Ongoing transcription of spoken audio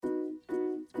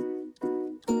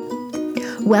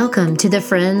Welcome to the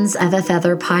Friends of a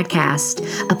Feather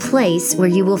podcast, a place where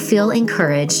you will feel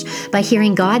encouraged by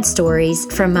hearing God stories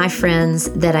from my friends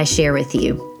that I share with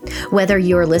you. Whether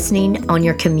you're listening on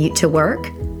your commute to work,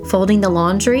 folding the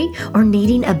laundry, or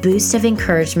needing a boost of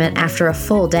encouragement after a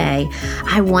full day,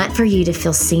 I want for you to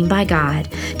feel seen by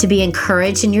God, to be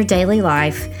encouraged in your daily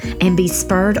life, and be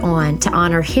spurred on to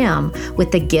honor Him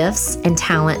with the gifts and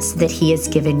talents that He has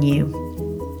given you.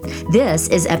 This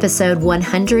is episode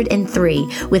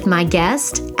 103 with my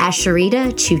guest,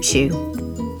 Asheritah Choo-Choo.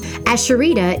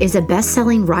 Asheritah is a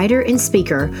best-selling writer and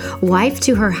speaker, wife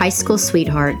to her high school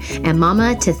sweetheart, and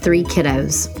mama to 3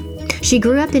 kiddos. She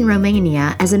grew up in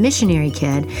Romania as a missionary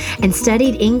kid and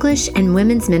studied English and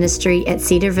women's ministry at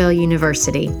Cedarville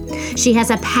University. She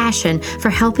has a passion for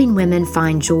helping women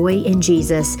find joy in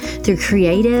Jesus through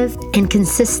creative and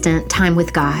consistent time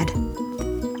with God.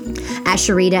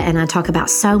 Asheritah and I talk about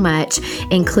so much,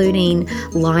 including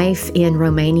life in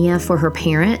Romania for her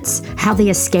parents, how they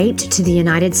escaped to the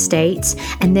United States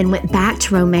and then went back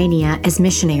to Romania as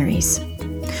missionaries.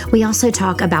 We also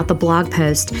talk about the blog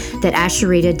post that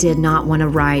Asheritah did not want to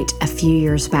write a few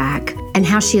years back and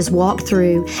how she has walked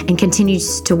through and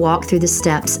continues to walk through the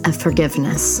steps of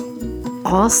forgiveness.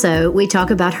 Also, we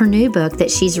talk about her new book that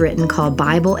she's written called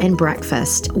Bible and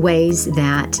Breakfast, ways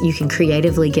that you can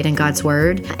creatively get in God's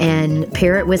Word and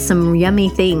pair it with some yummy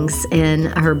things in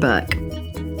her book.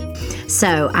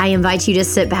 So I invite you to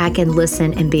sit back and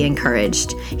listen and be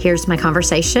encouraged. Here's my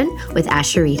conversation with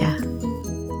Asheritah.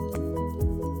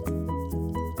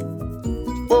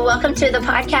 Well, welcome to the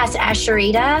podcast,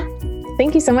 Asheritah.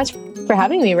 Thank you so much for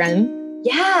having me, Ren.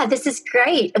 Yeah, this is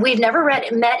great. We've never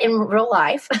met in real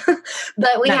life,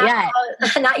 but we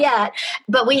not yet,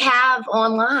 but we have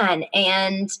online.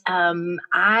 And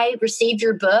I received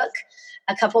your book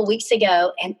a couple weeks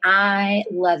ago and I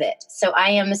love it. So I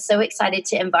am so excited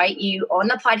to invite you on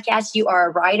the podcast. You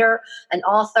are a writer, an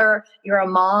author, you're a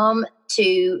mom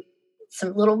to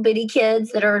some little bitty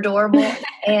kids that are adorable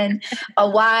and a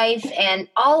wife and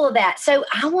all of that. So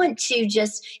I want to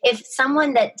just, if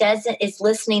someone that is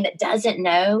listening that doesn't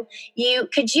know you,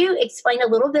 could you explain a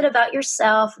little bit about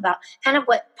yourself, about kind of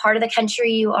what part of the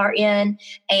country you are in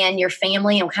and your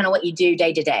family and kind of what you do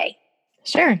day to day?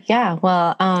 Sure. Yeah.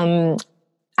 Well,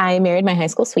 I married my high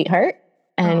school sweetheart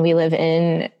and we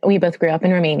both grew up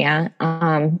in Romania,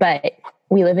 but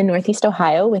we live in Northeast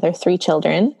Ohio with our 3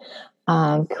 children.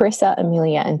 Carissa,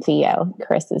 Amelia, and Theo.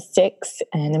 Carissa's 6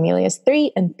 and Amelia's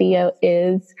 3 and Theo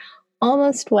is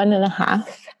almost 1.5.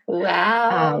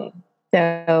 Wow.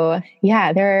 So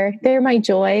yeah, they're my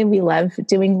joy. We love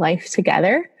doing life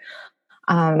together.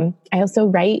 I also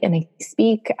write and I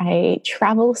speak. I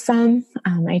travel some.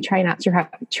 I try not to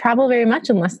travel very much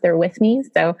unless they're with me.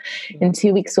 So in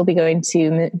 2 weeks, we'll be going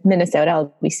to Minnesota.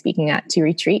 I'll be speaking at 2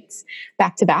 retreats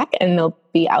back to back, and they'll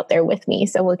be out there with me.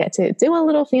 So we'll get to do a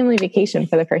little family vacation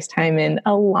for the first time in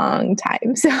a long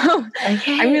time. So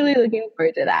I'm really looking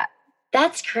forward to that.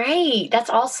 That's great. That's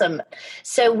awesome.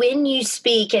 So when you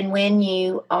speak and when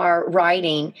you are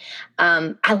writing,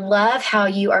 I love how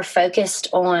you are focused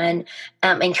on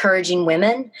encouraging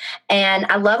women. And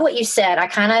I love what you said. I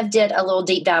kind of did a little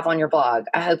deep dive on your blog.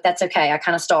 I hope that's okay. I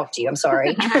kind of stalked you. I'm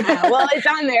sorry. Well, it's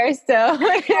on there. So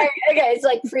okay. It's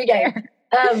like free game.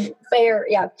 Fair.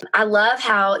 Yeah. I love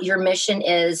how your mission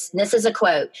is, this is a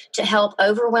quote, to help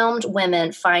overwhelmed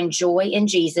women find joy in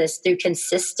Jesus through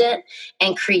consistent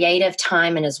and creative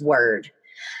time in His Word.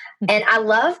 And I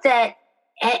love that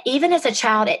even as a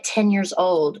child at 10 years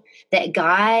old, that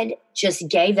God just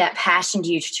gave that passion to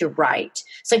you to write.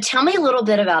 So tell me a little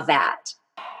bit about that.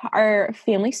 Our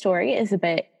family story is a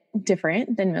bit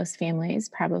different than most families,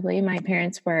 probably. My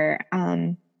parents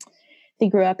they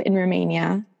grew up in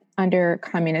Romania under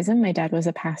communism. My dad was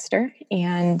a pastor,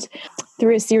 and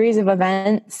through a series of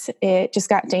events, it just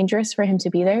got dangerous for him to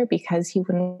be there because he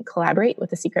wouldn't collaborate with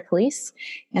the secret police,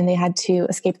 and they had to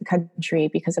escape the country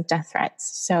because of death threats.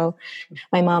 So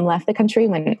my mom left the country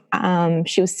when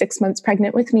she was 6 months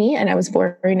pregnant with me, and I was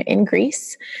born in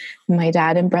Greece. My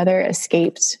dad and brother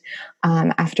escaped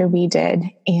after we did,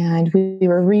 and we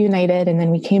were reunited, and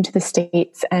then we came to the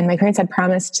States, and my parents had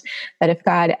promised that if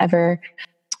God ever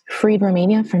freed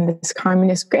Romania from this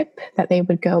communist grip, that they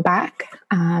would go back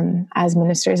as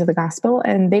ministers of the gospel.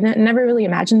 And they never really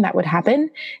imagined that would happen.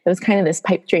 It was kind of this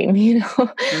pipe dream,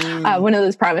 one of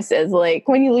those promises, like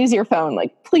when you lose your phone,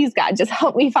 like, please God, just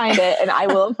help me find it. And I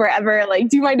will forever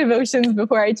do my devotions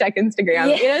before I check Instagram.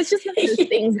 Yeah. It's just one of those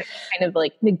things that kind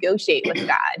of negotiate with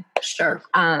God. Sure.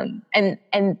 And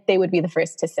they would be the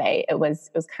first to say it was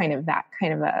kind of that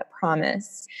kind of a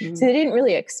promise. So they didn't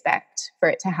really expect for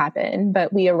it to happen,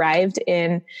 but we arrived arrived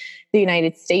in the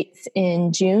United States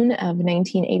in June of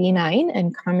 1989,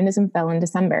 and communism fell in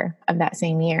December of that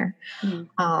same year.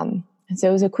 And so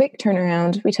it was a quick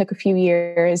turnaround. We took a few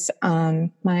years.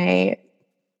 My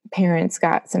parents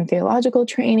got some theological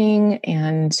training,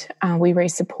 and we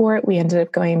raised support. We ended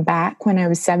up going back when I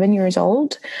was 7 years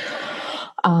old.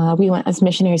 We went as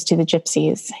missionaries to the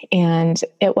Gypsies, and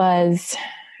it was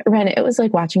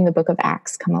like watching the book of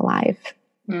Acts come alive.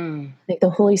 Like the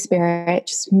Holy Spirit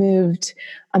just moved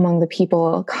among the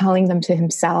people, calling them to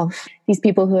himself. These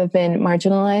people who have been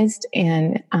marginalized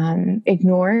and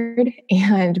ignored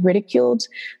and ridiculed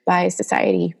by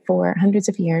society for hundreds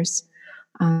of years.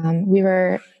 We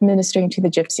were ministering to the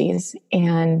Gypsies,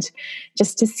 and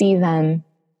just to see them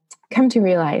come to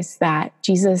realize that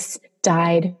Jesus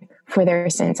died for their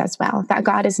sins as well, that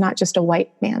God is not just a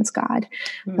white man's God,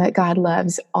 but God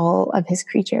loves all of his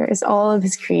creatures, all of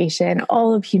his creation,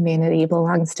 all of humanity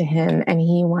belongs to him, and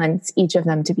he wants each of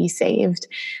them to be saved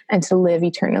and to live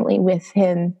eternally with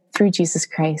him through Jesus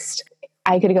Christ.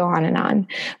 I could go on,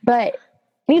 but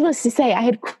needless to say, I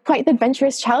had quite the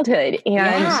adventurous childhood,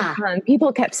 and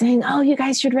people kept saying, "Oh, you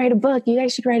guys should write a book. You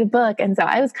guys should write a book." And so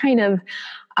I was kind of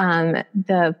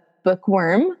the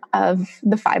bookworm of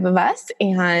the five of us.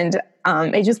 And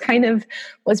it just kind of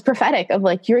was prophetic of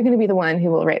like, you're going to be the one who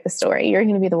will write the story. You're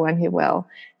going to be the one who will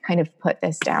kind of put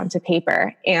this down to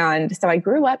paper. And so I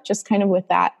grew up just kind of with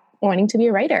that, wanting to be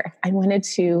a writer. I wanted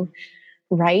to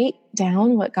write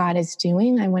down what God is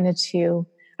doing. I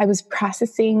was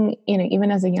processing, even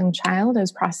as a young child, I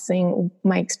was processing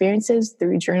my experiences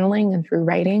through journaling and through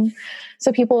writing.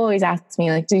 So people always ask me,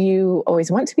 like, do you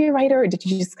always want to be a writer, or did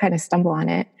you just kind of stumble on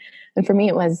it? And for me,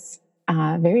 it was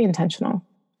very intentional.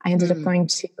 I ended up going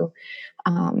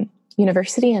to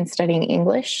university and studying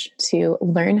English to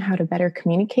learn how to better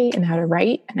communicate and how to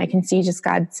write. And I can see just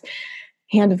God's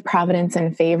hand of providence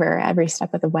and favor every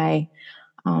step of the way.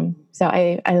 So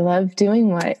I love doing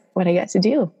what I get to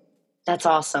do. That's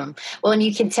awesome. Well, and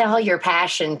you can tell your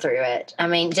passion through it. I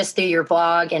mean, just through your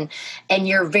blog, and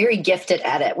you're very gifted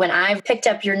at it. When I picked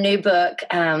up your new book,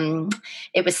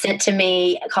 it was sent to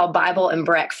me called Bible and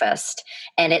Breakfast,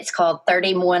 and it's called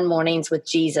 31 Mornings with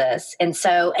Jesus. And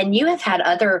you have had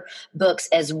other books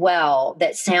as well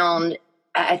that sound,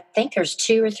 I think there's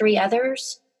 2 or 3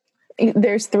 others.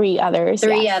 There's 3 others.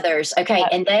 3 others. Okay. Yep.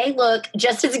 And they look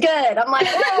just as good. I'm like,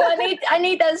 oh, I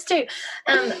need those too.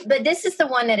 But this is the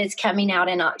one that is coming out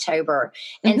in October.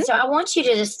 And so I want you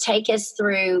to just take us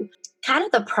through kind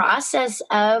of the process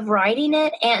of writing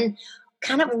it, and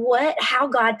kind of how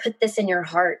God put this in your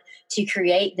heart to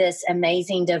create this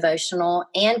amazing devotional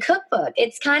and cookbook.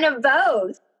 It's kind of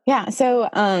both. Yeah. So,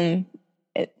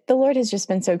 the Lord has just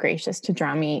been so gracious to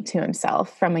draw me to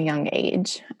himself from a young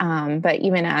age. But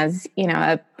even as,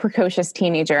 a precocious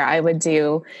teenager, I would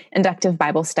do inductive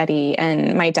Bible study,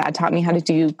 and my dad taught me how to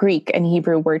do Greek and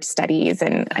Hebrew word studies,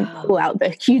 and I'd pull out the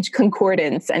huge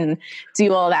concordance and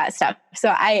do all that stuff.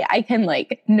 So I can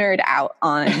like nerd out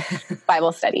on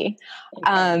Bible study.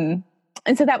 And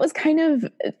so that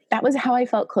was how I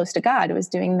felt close to God, was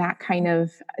doing that kind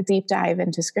of deep dive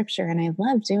into scripture. And I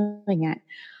loved doing it.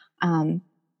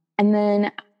 And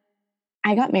then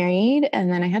I got married,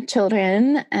 and then I had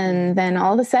children. And then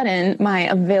all of a sudden my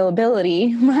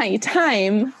availability, my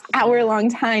time, hour-long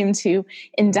time to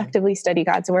inductively study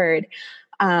God's word,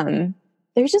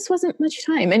 there just wasn't much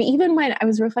time. And even when I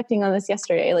was reflecting on this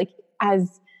yesterday, like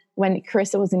when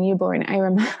Carissa was a newborn, I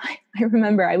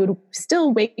remember I would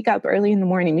still wake up early in the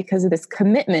morning because of this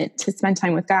commitment to spend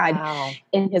time with God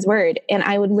in his word. And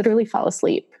I would literally fall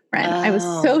asleep. I was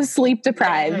so sleep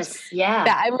deprived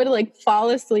that I would like fall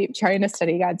asleep trying to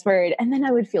study God's word. And then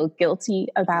I would feel guilty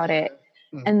about it.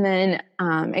 And then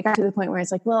it got to the point where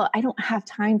it's like, well, I don't have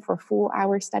time for a full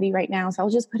hour study right now, so I'll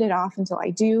just put it off until I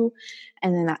do.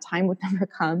 And then that time would never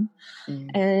come.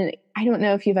 And I don't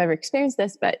know if you've ever experienced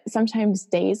this, but sometimes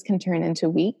days can turn into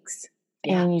weeks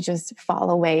and you just fall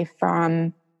away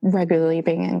from regularly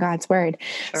being in God's word.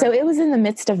 Sure. So it was in the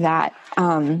midst of that,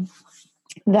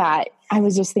 that I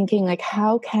was just thinking, like,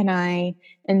 how can I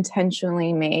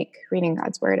intentionally make reading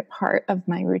God's word a part of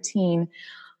my routine?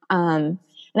 And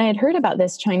I had heard about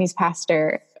this Chinese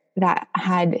pastor that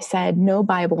had said, no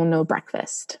Bible, no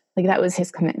breakfast. Like that was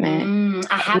his commitment.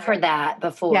 I have heard that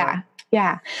before.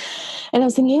 Yeah. And I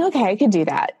was thinking, okay, I could do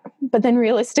that. But then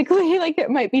realistically, like it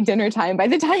might be dinner time by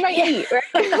the time I eat,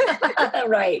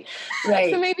 right?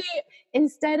 Right. So maybe,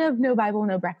 instead of no Bible,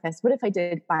 no breakfast, what if I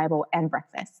did Bible and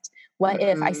breakfast? What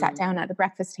if I sat down at the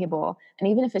breakfast table, and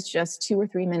even if it's just 2 or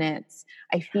 3 minutes,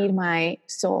 I feed my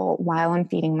soul while I'm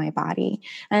feeding my body?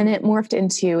 And it morphed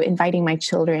into inviting my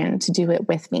children to do it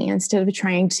with me instead of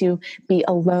trying to be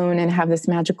alone and have this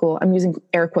magical, I'm using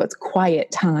air quotes, quiet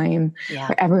time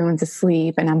where everyone's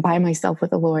asleep and I'm by myself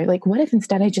with the Lord. Like, what if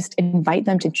instead I just invite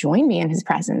them to join me in his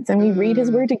presence and we read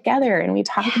his word together and we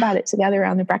talk about it together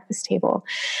around the breakfast table?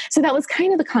 So that was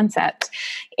kind of the concept.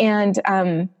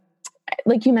 And,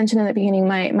 like you mentioned in the beginning,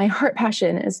 my heart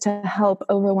passion is to help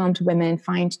overwhelmed women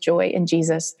find joy in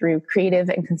Jesus through creative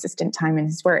and consistent time in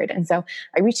his word. And so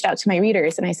I reached out to my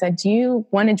readers and I said, do you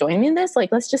want to join me in this?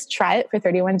 Like, let's just try it for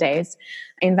 31 days.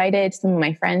 I invited some of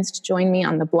my friends to join me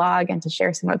on the blog and to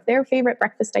share some of their favorite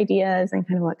breakfast ideas and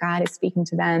kind of what God is speaking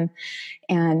to them.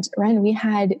 And Ren, we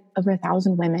had over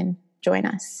 1,000 women join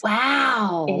us.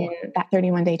 Wow. In that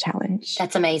 31-day challenge.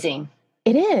 That's amazing.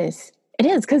 It is. It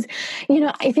is. Because,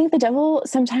 I think the devil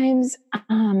sometimes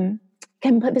can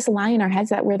put this lie in our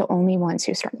heads that we're the only ones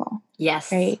who struggle.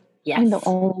 Yes. Right? Yes. I'm the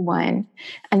only one.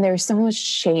 And there's so much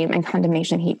shame and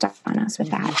condemnation heaped on us with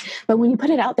that. But when you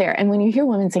put it out there and when you hear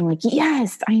women saying like,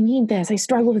 yes, I need this, I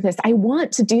struggle with this, I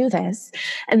want to do this.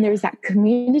 And there's that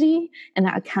community and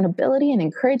that accountability and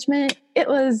encouragement. It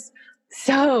was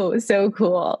so, so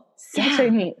cool. Such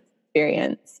a neat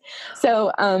experience.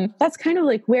 So that's kind of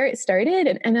like where it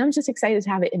started. And I'm just excited to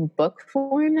have it in book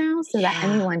form now so that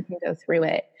anyone can go through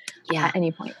it at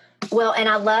any point. Well, and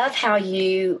I love how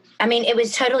it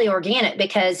was totally organic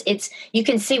because you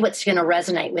can see what's going to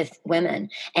resonate with women,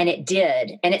 and it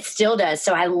did, and it still does.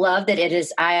 So I love that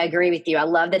I agree with you. I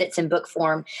love that it's in book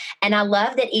form, and I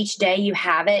love that each day you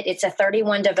have it. It's a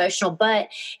 31 devotional, but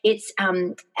it's,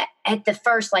 at the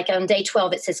first, like on day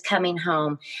 12, it says coming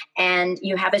home, and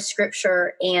you have a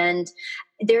scripture, and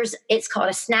it's called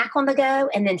a snack on the go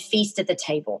and then feast at the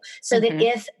table. So that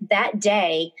if that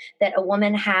day that a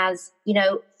woman has,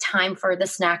 time for the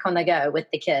snack on the go with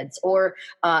the kids, or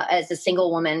as a single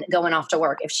woman going off to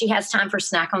work, if she has time for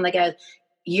snack on the go,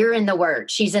 you're in the word,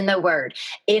 she's in the word.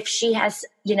 If she has,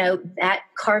 that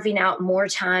carving out more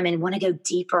time and want to go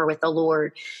deeper with the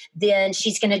Lord, then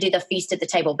she's going to do the feast at the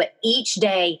table. But each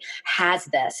day has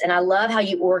this. And I love how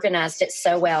you organized it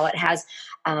so well. It has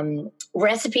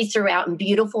recipes throughout and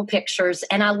beautiful pictures.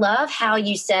 And I love how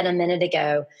you said a minute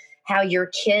ago, how you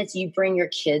bring your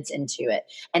kids into it.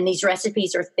 And these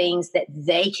recipes are things that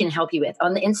they can help you with.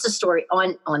 On the Insta story,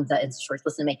 on the Insta stories,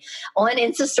 listen to me. On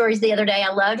Insta stories the other day,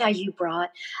 I loved how you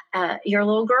brought your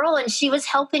little girl and she was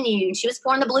helping you and she was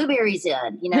pouring the blueberries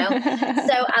in,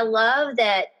 So I love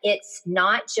that it's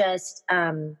not just,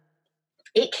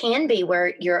 it can be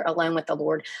where you're alone with the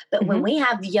Lord. But when we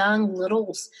have young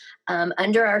littles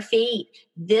under our feet,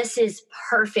 this is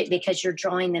perfect because you're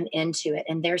drawing them into it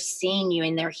and they're seeing you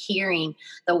and they're hearing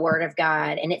the word of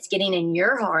God, and it's getting in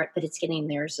your heart, but it's getting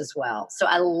theirs as well. So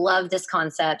I love this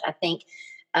concept. I think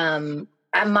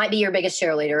I might be your biggest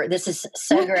cheerleader. This is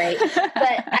so great.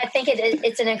 But I think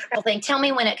it's an incredible thing. Tell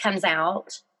me when it comes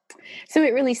out. So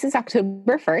it releases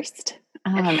October 1st.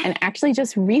 And actually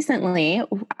just recently,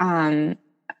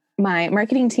 my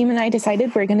marketing team and I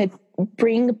decided we're going to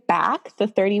bring back the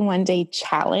 31-day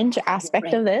challenge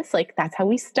aspect of this. Like, that's how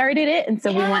we started it. And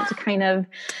so we want to kind of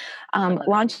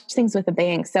launch things with a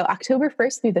bang. So October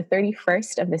 1st through the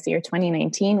 31st of this year,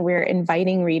 2019, we're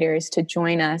inviting readers to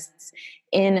join us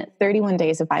in 31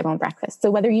 days of Bible and breakfast.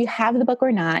 So whether you have the book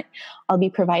or not, I'll be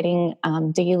providing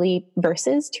daily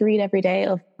verses to read every day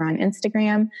over on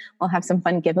Instagram. We'll have some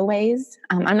fun giveaways.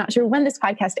 I'm not sure when this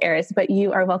podcast airs, but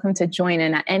you are welcome to join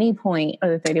in at any point of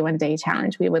the 31-day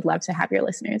challenge. We would love to have your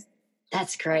listeners.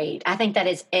 That's great. I think that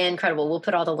is incredible. We'll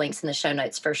put all the links in the show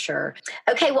notes for sure.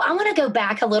 Okay, well, I want to go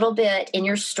back a little bit in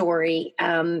your story.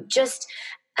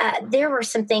 There were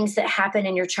some things that happened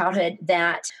in your childhood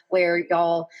where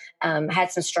y'all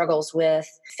had some struggles with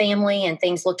family and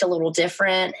things looked a little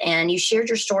different. And you shared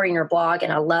your story in your blog.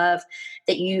 And I love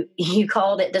that you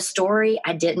called it the story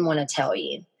I didn't want to tell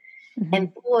you. Mm-hmm.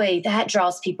 And boy, that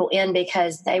draws people in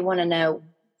because they want to know,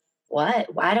 why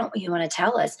don't you want to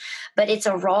tell us? But it's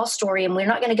a raw story and we're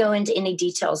not going to go into any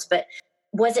details, but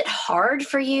was it hard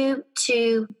for you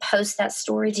to post that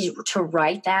story, to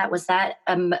write that? Was that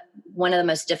one of the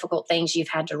most difficult things you've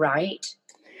had to write?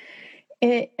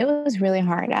 It was really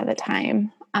hard at the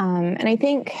time. And I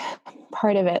think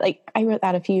part of it, like I wrote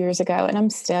that a few years ago and I'm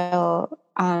still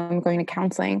going to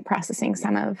counseling, processing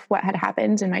some of what had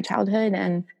happened in my childhood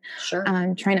and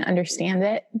trying to understand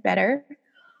it better.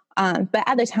 But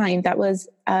at the time, that was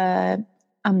a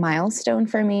milestone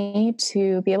for me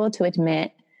to be able to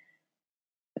admit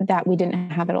that we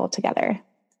didn't have it all together.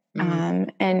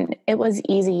 And it was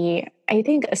easy, I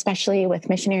think, especially with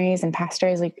missionaries and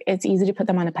pastors, like it's easy to put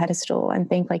them on a pedestal and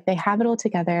think like they have it all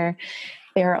together.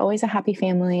 They are always a happy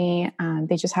family.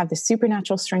 They just have the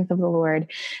supernatural strength of the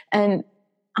Lord. And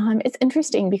it's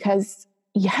interesting because,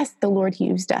 yes, the Lord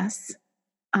used us.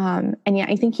 And yet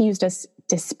I think he used us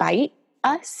despite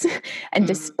us and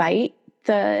despite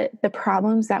the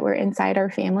problems that were inside our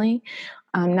family,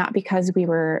 not because we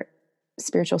were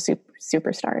spiritual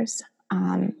superstars.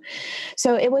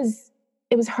 So it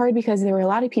was hard because there were a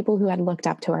lot of people who had looked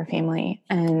up to our family.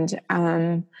 And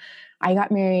I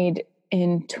got married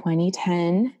in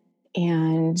 2010,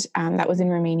 and that was in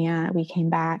Romania. We came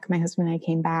back, my husband and I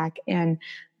came back, and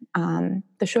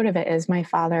the short of it is my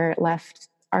father left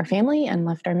our family and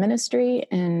left our ministry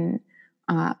in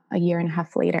a year and a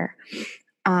half later.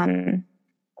 And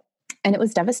it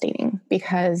was devastating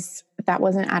because that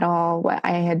wasn't at all what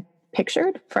I had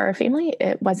pictured for our family.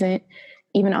 It wasn't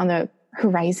even on the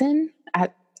horizon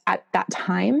at that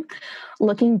time.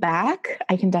 Looking back,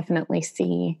 I can definitely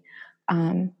see,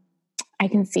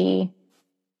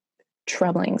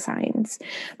 troubling signs.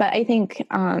 But I think,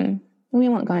 we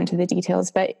won't go into the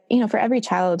details, but for every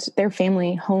child, their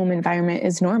family home environment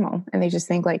is normal. And they just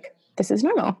think like, this is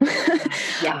normal.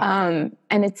 Yeah.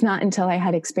 And it's not until I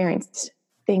had experienced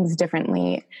things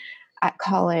differently at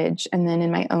college and then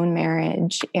in my own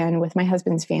marriage and with my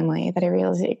husband's family that I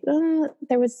realized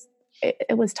it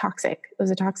was toxic. It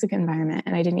was a toxic environment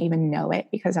and I didn't even know it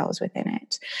because I was within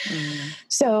it.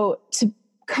 So to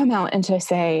come out and to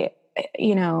say,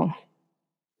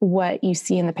 what you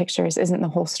see in the pictures isn't the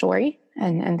whole story.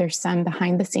 And there's some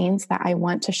behind the scenes that I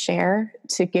want to share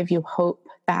to give you hope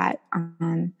that,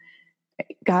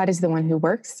 God is the one who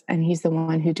works and he's the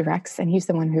one who directs and he's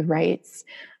the one who writes,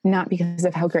 not because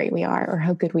of how great we are or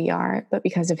how good we are, but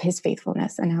because of his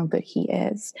faithfulness and how good he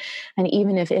is. And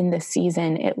even if in this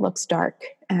season it looks dark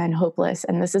and hopeless,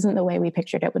 and this isn't the way we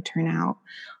pictured it would turn out,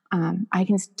 I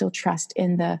can still trust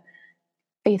in the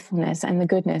faithfulness and the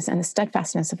goodness and the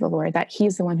steadfastness of the Lord, that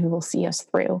he's the one who will see us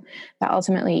through, that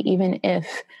ultimately, even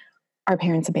if our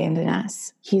parents abandon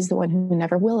us, he's the one who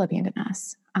never will abandon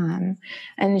us.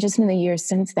 And just in the years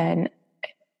since then,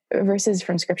 verses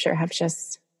from scripture have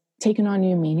just taken on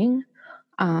new meaning,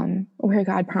 where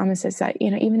God promises that,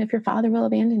 even if your father will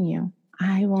abandon you,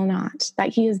 I will not, that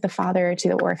he is the father to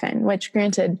the orphan, which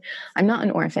granted, I'm not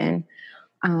an orphan,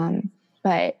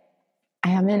 but I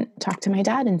haven't talked to my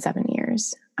dad in 7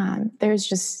 years. There's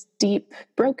just deep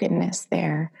brokenness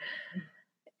there.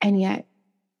 And yet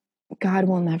God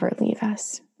will never leave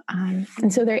us.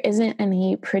 And so there isn't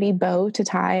any pretty bow to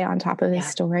tie on top of this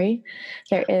story.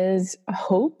 There is a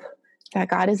hope that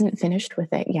God isn't finished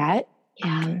with it yet.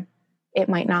 It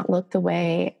might not look the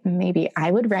way maybe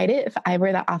I would write it if I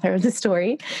were the author of the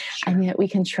story. And yet we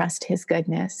can trust his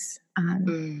goodness,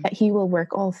 that he will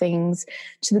work all things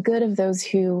to the good of those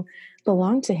who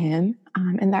belong to him.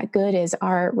 And that good is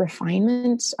our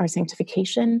refinement, our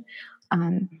sanctification,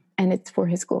 and it's for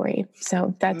his glory.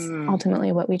 So that's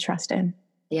ultimately what we trust in.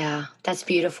 Yeah, that's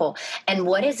beautiful. And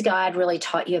what has God really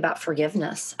taught you about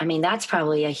forgiveness? I mean, that's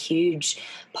probably a huge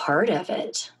part of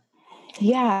it.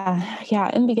 Yeah.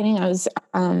 In the beginning, I was,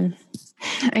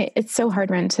 it's so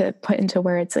hard, Ren, to put into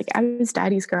words. Like, I was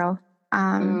daddy's girl.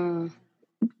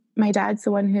 My dad's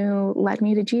the one who led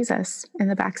me to Jesus in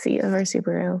the backseat of our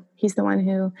Subaru. He's the one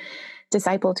who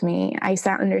discipled me. I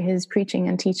sat under his preaching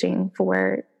and teaching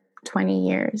for 20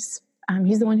 years.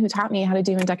 He's the one who taught me how to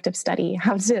do inductive study,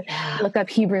 how to look up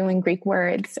Hebrew and Greek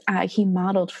words. He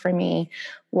modeled for me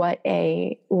what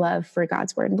a love for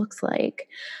God's word looks like.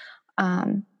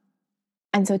 And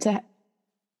so to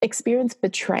experience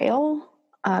betrayal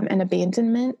and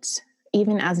abandonment,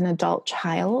 even as an adult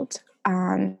child,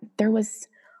 there was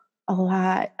a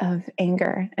lot of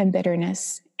anger and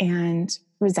bitterness and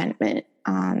resentment,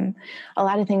 a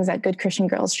lot of things that good Christian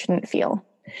girls shouldn't feel.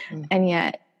 And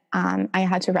yet I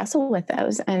had to wrestle with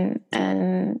those and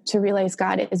to realize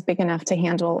God is big enough to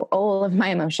handle all of my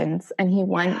emotions. And he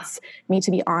wants me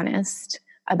to be honest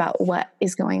about what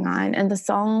is going on. And the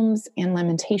Psalms and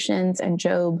Lamentations and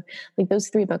Job, like those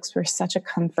 3 books were such a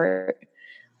comfort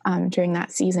during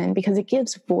that season, because it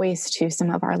gives voice to some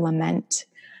of our lament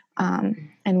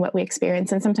and what we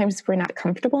experience. And sometimes we're not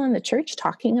comfortable in the church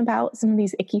talking about some of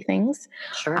these icky things,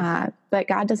 but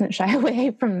God doesn't shy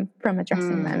away from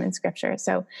addressing them in scripture.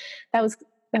 So that was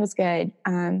good.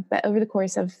 But over the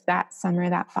course of that summer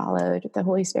that followed, the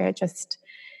Holy Spirit just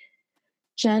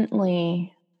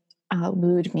gently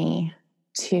wooed me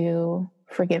to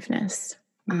forgiveness.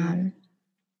 And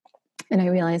I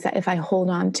realized that if I hold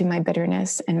on to my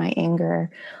bitterness and my anger,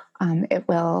 it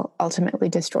will ultimately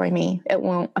destroy me. It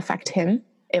won't affect him.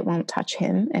 it won't touch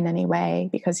him in any way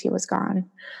because he was gone.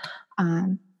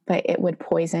 But it would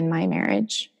poison my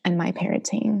marriage and my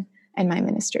parenting and my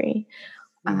ministry.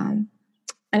 And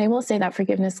I will say that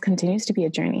forgiveness continues to be a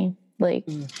journey. Like,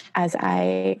 as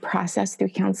I process through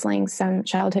counseling some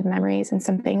childhood memories and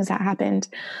some things that happened,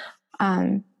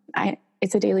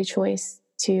 it's a daily choice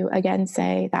to again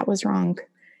say that was wrong,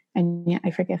 and yet I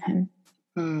forgive him.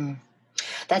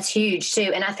 That's huge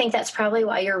too. And I think that's probably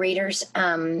why your readers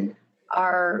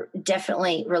are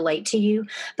definitely relate to you,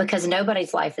 because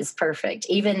nobody's life is perfect,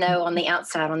 even though on the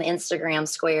outside, on the Instagram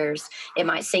squares, it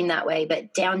might seem that way.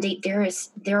 But down deep,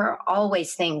 there are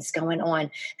always things going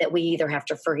on that we either have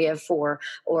to forgive for,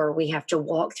 or we have to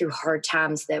walk through hard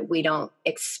times that we don't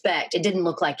expect. It didn't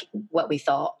look like what we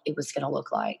thought it was going to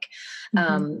look like.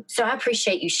 So I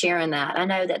appreciate you sharing that. I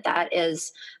know that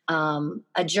is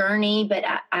a journey, but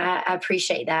I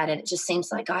appreciate that. And it just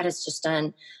seems like God has just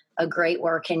done a great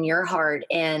work in your heart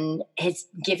and has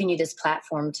given you this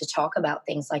platform to talk about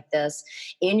things like this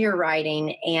in your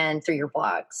writing and through your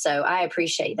blog. So I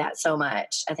appreciate that so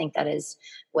much. I think that is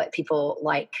what people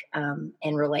like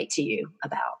and relate to you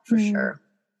about for sure.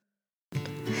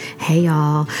 Hey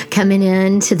y'all, coming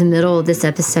into the middle of this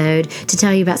episode to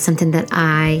tell you about something that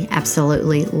I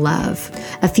absolutely love.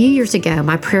 A few years ago,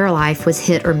 my prayer life was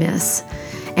hit or miss.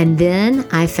 And then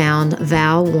I found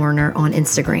Val Warner on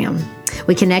Instagram.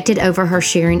 We connected over her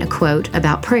sharing a quote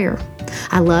about prayer.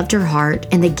 I loved her heart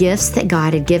and the gifts that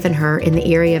God had given her in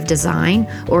the area of design,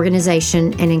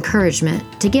 organization, and encouragement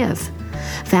to give.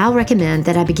 Val recommended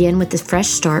that I begin with the Fresh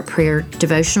Start Prayer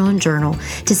devotional and journal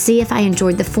to see if I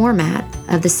enjoyed the format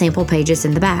of the sample pages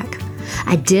in the back.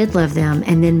 I did love them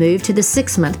and then moved to the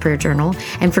 6-month prayer journal.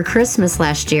 And for Christmas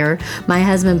last year, my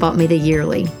husband bought me the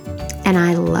yearly. And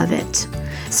I love it.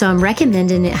 So I'm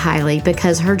recommending it highly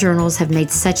because her journals have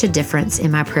made such a difference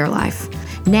in my prayer life.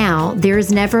 Now, there is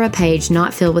never a page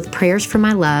not filled with prayers for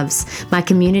my loves, my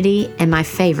community, and my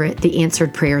favorite, the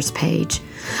Answered Prayers page.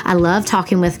 I love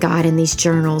talking with God, and these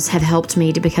journals have helped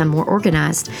me to become more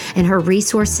organized, and her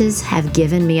resources have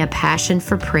given me a passion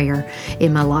for prayer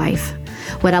in my life.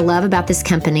 What I love about this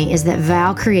company is that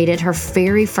Val created her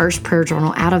very first prayer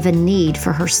journal out of a need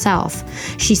for herself.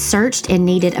 She searched and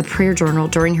needed a prayer journal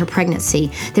during her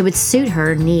pregnancy that would suit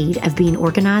her need of being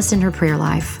organized in her prayer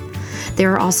life.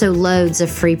 There are also loads of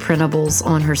free printables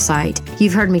on her site.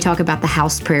 You've heard me talk about the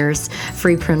House Prayers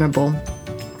free printable.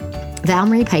 Val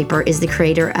Marie Paper is the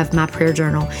creator of my prayer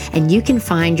journal, and you can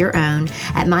find your own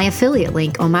at my affiliate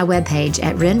link on my webpage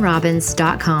at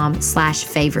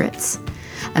renrobbins.com/favorites.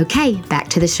 Okay, back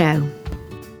to the show.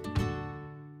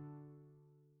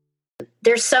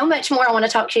 There's so much more I want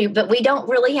to talk to you, but we don't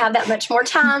really have that much more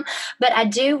time. But I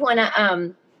do want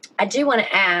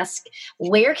to ask,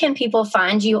 where can people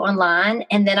find you online?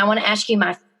 And then I want to ask you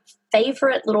my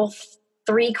favorite little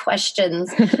 3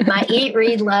 questions, my Eat,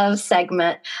 Read, Love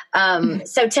segment.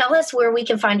 So tell us where we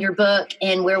can find your book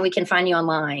and where we can find you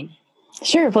online.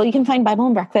 Sure. Well, you can find Bible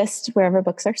and Breakfast wherever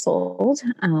books are sold,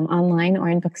 online or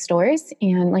in bookstores.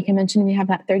 And like I mentioned, we have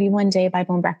that 31-day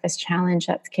Bible and Breakfast challenge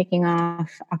that's kicking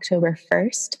off October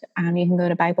 1st. You can go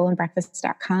to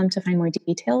bibleandbreakfast.com to find more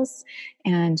details.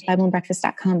 And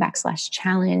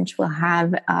bibleandbreakfast.com/challenge will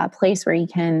have a place where you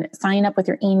can sign up with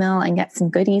your email and get some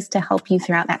goodies to help you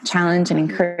throughout that challenge and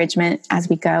encouragement as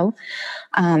we go.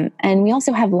 And we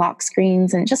also have lock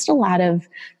screens and just a lot of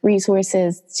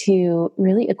resources to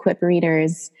really equip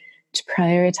readers to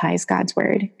prioritize God's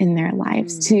word in their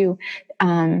lives, to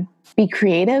be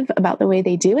creative about the way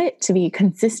they do it, to be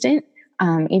consistent,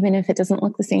 even if it doesn't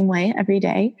look the same way every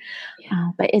day.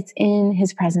 But it's in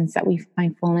his presence that we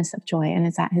find fullness of joy, and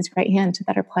it's at his right hand to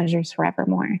better pleasures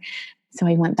forevermore. So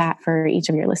I want that for each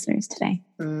of your listeners today.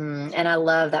 And I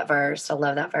love that verse.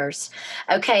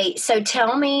 Okay, so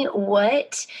tell me,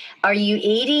 what are you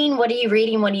eating? What are you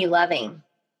reading? What are you loving?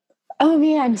 Oh,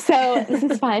 man. So this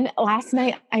is fun. Last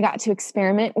night, I got to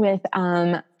experiment with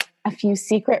a few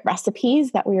secret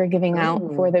recipes that we were giving out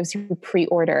for those who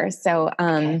pre-order. So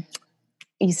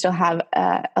you still have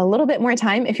a little bit more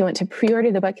time. If you want to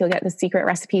pre-order the book, you'll get the secret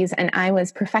recipes. And I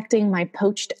was perfecting my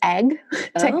poached egg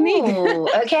technique.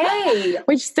 Okay.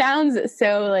 Which sounds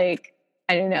so like,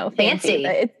 I don't know, fancy.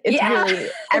 But it's really,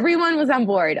 everyone was on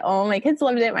board. Oh, my kids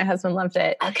loved it. My husband loved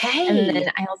it. Okay. And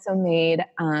then I also made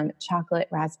chocolate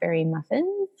raspberry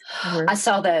muffins. I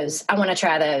saw those. I want to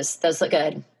try those. Those look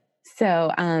good.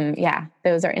 So,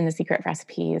 those are in the secret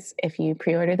recipes if you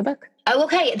pre-order the book. Oh,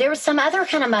 okay. There was some other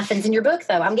kind of muffins in your book,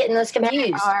 though. I'm getting those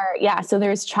confused. So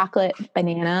there's chocolate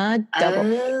banana,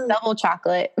 double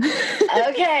chocolate.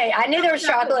 Okay. I knew there was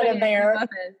chocolate in there.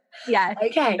 Muffins. Yeah.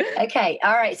 Okay.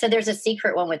 All right. So there's a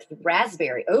secret one with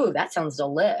raspberry. Oh, that sounds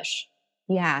delish.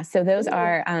 Yeah. So those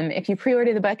are, if you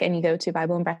pre-order the book and you go to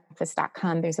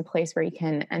BibleandBreakfast.com, there's a place where you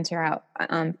can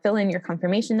fill in your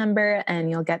confirmation number, and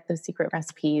you'll get those secret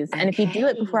recipes. And if you do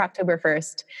it before October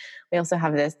 1st, we also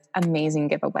have this amazing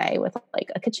giveaway with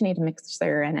like a KitchenAid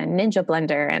mixer and a Ninja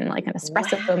blender and like an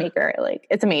espresso maker. Like,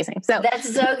 it's amazing. So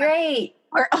that's so great.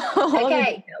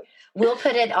 Okay. We'll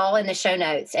put it all in the show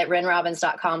notes at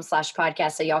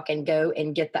renrobbins.com/podcast, so y'all can go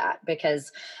and get that,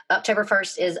 because October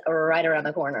 1st is right around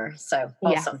the corner. So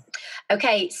awesome. Yeah.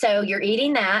 Okay. So you're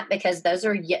eating that because those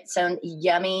are some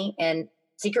yummy and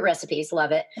secret recipes.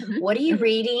 Love it. Mm-hmm. What are you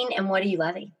reading and what are you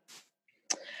loving?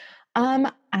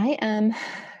 I am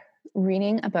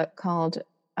reading a book called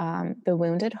The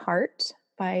Wounded Heart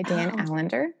by Dan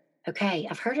Allender. Okay.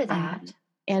 I've heard of that.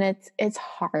 And it's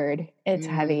hard, it's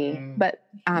heavy, but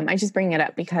I just bring it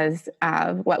up because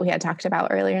of what we had talked about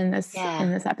earlier in this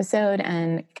episode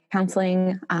and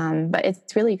counseling. But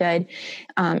it's really good.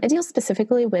 It deals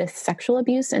specifically with sexual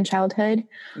abuse in childhood,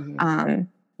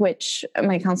 which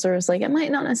my counselor was like, it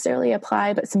might not necessarily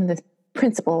apply, but some of the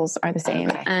principles are the same.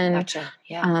 Okay. And gotcha.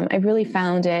 Yeah. I really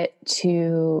found it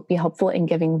to be helpful in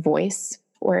giving voice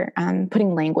or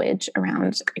putting language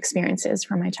around experiences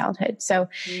from my childhood. So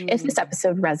if this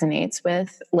episode resonates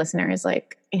with listeners,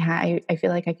 like, I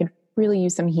feel like I could really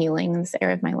use some healing in this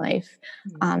area of my life.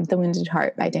 The Wounded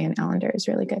Heart by Dan Allender is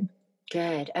really good.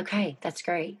 Good. Okay. That's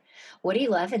great. What do you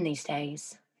love in these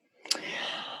days?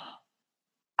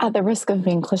 At the risk of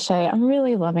being cliche, I'm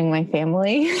really loving my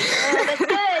family. Oh, that's good.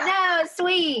 No, it's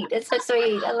sweet. It's so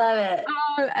sweet. I love it.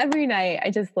 Every night I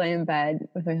just lay in bed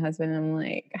with my husband and I'm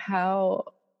like, how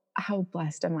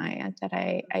blessed am I that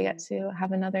I get to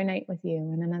have another night with you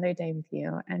and another day with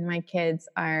you. And my kids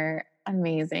are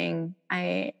amazing.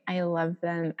 I love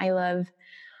them. I love,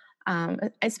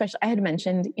 especially, I had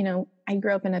mentioned, I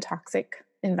grew up in a toxic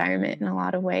environment in a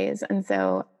lot of ways. And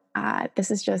so this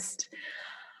is just,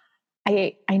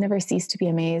 I never cease to be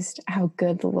amazed how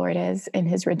good the Lord is in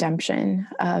his redemption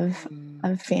of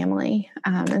family.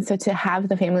 And so to have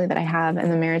the family that I have and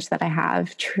the marriage that I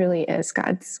have truly is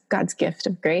God's gift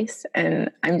of grace. And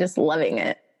I'm just loving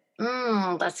it.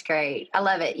 That's great. I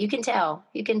love it. You can tell.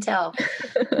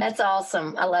 That's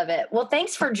awesome. I love it. Well,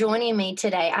 thanks for joining me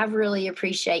today. I really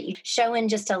appreciate you showing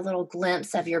just a little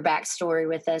glimpse of your backstory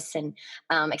with us, and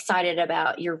excited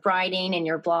about your writing and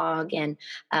your blog and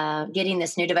getting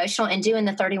this new devotional and doing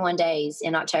the 31 days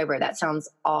in October. That sounds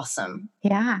awesome.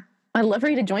 Yeah. I'd love for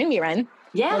you to join me, Ren.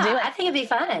 Yeah, we'll do it. I think it'd be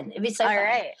fun. It'd be so fun. All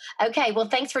right. Okay. Well,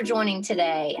 thanks for joining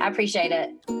today. I appreciate it.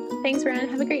 Thanks, Ren.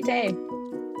 Have a great day.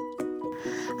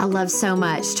 I love so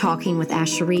much talking with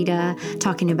Asheritah,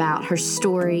 talking about her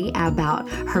story, about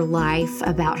her life,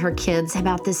 about her kids,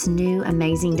 about this new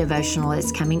amazing devotional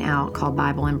that's coming out called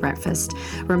Bible and Breakfast.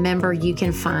 Remember, you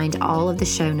can find all of the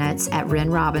show notes at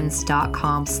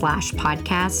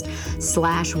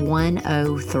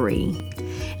renrobbins.com/podcast/103.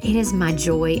 It is my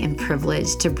joy and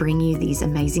privilege to bring you these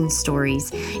amazing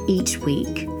stories each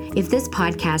week. If this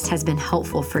podcast has been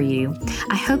helpful for you,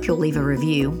 I hope you'll leave a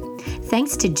review.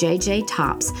 Thanks to JJ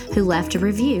Tops, who left a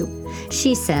review.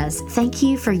 She says, "Thank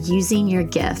you for using your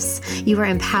gifts. You are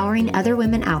empowering other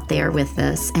women out there with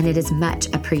this, and it is much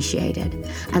appreciated.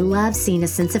 I love seeing a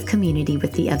sense of community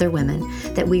with the other women,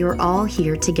 that we are all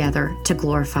here together to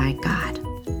glorify God."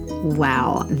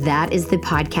 Wow, that is the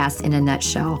podcast in a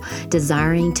nutshell,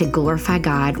 desiring to glorify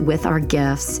God with our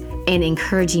gifts and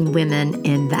encouraging women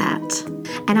in that.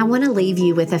 And I want to leave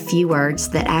you with a few words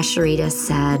that Asheritah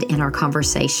said in our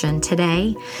conversation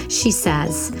today. She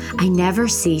says, "I never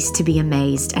cease to be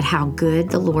amazed at how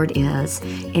good the Lord is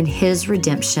in his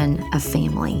redemption of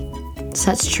family."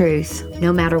 Such truth.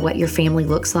 No matter what your family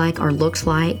looks like or looked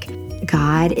like,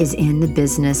 God is in the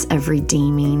business of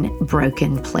redeeming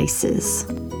broken places.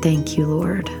 Thank you,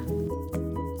 Lord.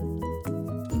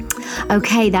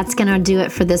 Okay, that's going to do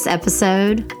it for this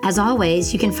episode. As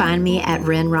always, you can find me at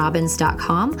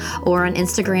renrobbins.com or on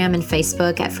Instagram and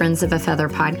Facebook at Friends of a Feather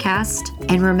Podcast.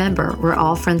 And remember, we're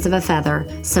all friends of a feather,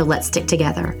 so let's stick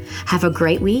together. Have a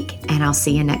great week, and I'll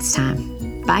see you next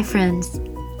time. Bye, friends.